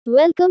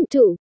Welcome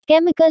to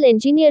Chemical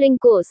Engineering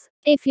course.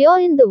 If you're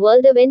in the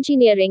world of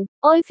engineering,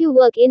 or if you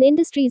work in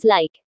industries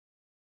like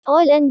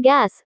oil and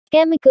gas,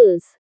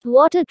 chemicals,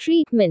 water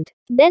treatment,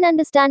 then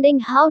understanding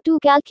how to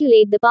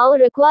calculate the power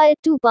required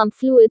to pump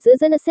fluids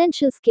is an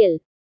essential skill.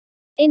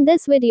 In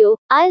this video,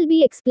 I'll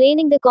be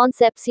explaining the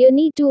concepts you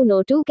need to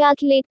know to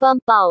calculate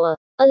pump power,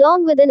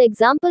 along with an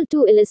example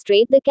to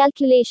illustrate the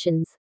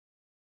calculations.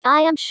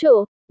 I am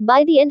sure,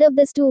 by the end of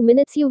this 2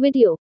 minutes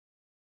video,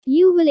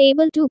 you will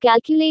able to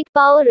calculate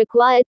power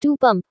required to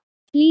pump.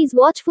 Please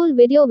watch full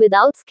video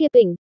without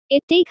skipping.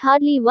 It take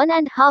hardly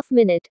 1.5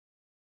 minute.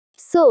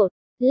 So,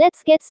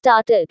 let's get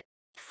started.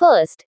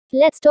 First,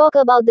 let's talk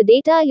about the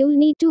data you'll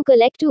need to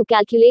collect to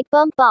calculate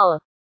pump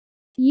power.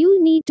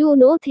 You'll need to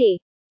know the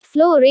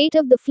flow rate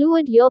of the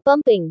fluid you're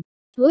pumping,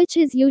 which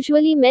is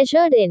usually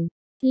measured in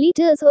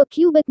liters or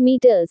cubic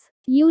meters.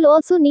 You'll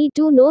also need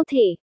to know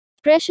the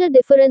pressure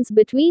difference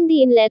between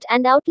the inlet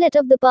and outlet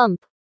of the pump,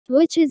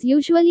 which is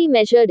usually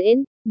measured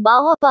in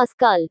bar or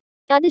Pascal.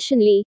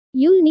 Additionally,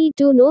 you'll need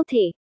to know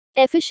the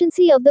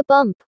efficiency of the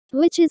pump,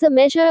 which is a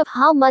measure of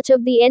how much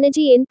of the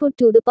energy input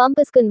to the pump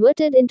is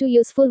converted into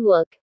useful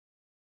work.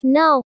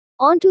 Now,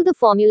 on to the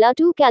formula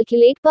to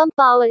calculate pump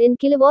power in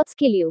kilowatts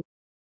kilo.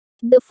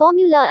 The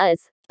formula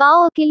is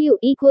power kilo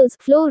equals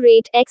flow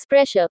rate x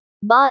pressure,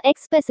 bar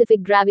x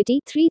specific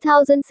gravity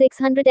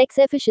 3600 x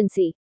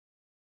efficiency.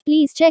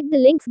 Please check the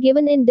links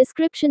given in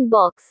description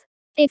box.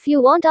 If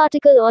you want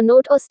article or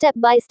note or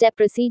step-by-step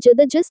procedure,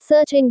 just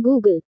search in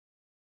Google.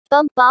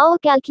 Pump power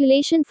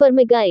calculation for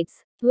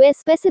guides, where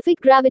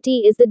specific gravity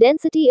is the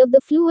density of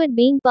the fluid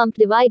being pumped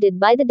divided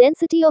by the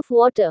density of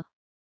water.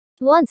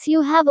 Once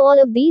you have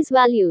all of these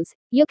values,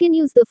 you can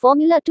use the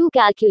formula to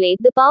calculate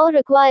the power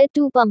required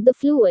to pump the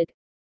fluid.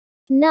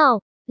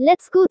 Now,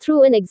 let's go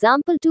through an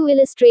example to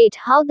illustrate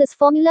how this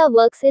formula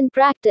works in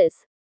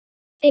practice.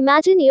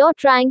 Imagine you're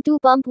trying to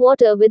pump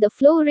water with a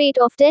flow rate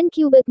of 10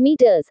 cubic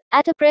meters,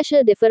 at a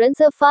pressure difference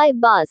of 5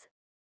 bars,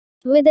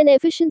 with an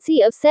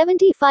efficiency of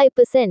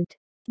 75%.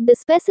 The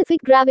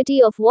specific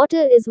gravity of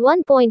water is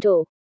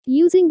 1.0.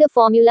 Using the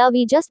formula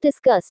we just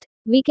discussed,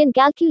 we can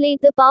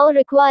calculate the power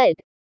required.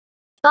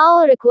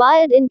 Power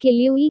required in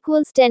kilo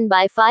equals 10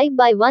 by 5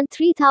 by 1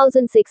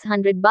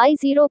 3600 by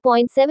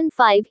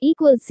 0.75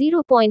 equals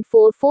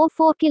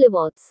 0.444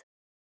 kilowatts.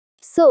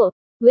 So,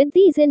 with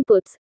these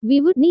inputs, we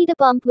would need a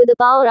pump with a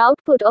power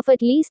output of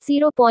at least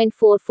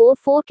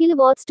 0.444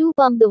 kilowatts to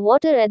pump the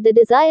water at the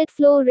desired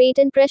flow rate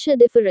and pressure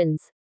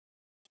difference.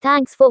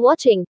 Thanks for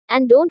watching,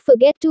 and don't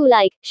forget to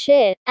like,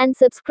 share, and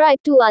subscribe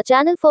to our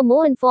channel for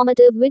more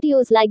informative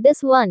videos like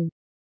this one.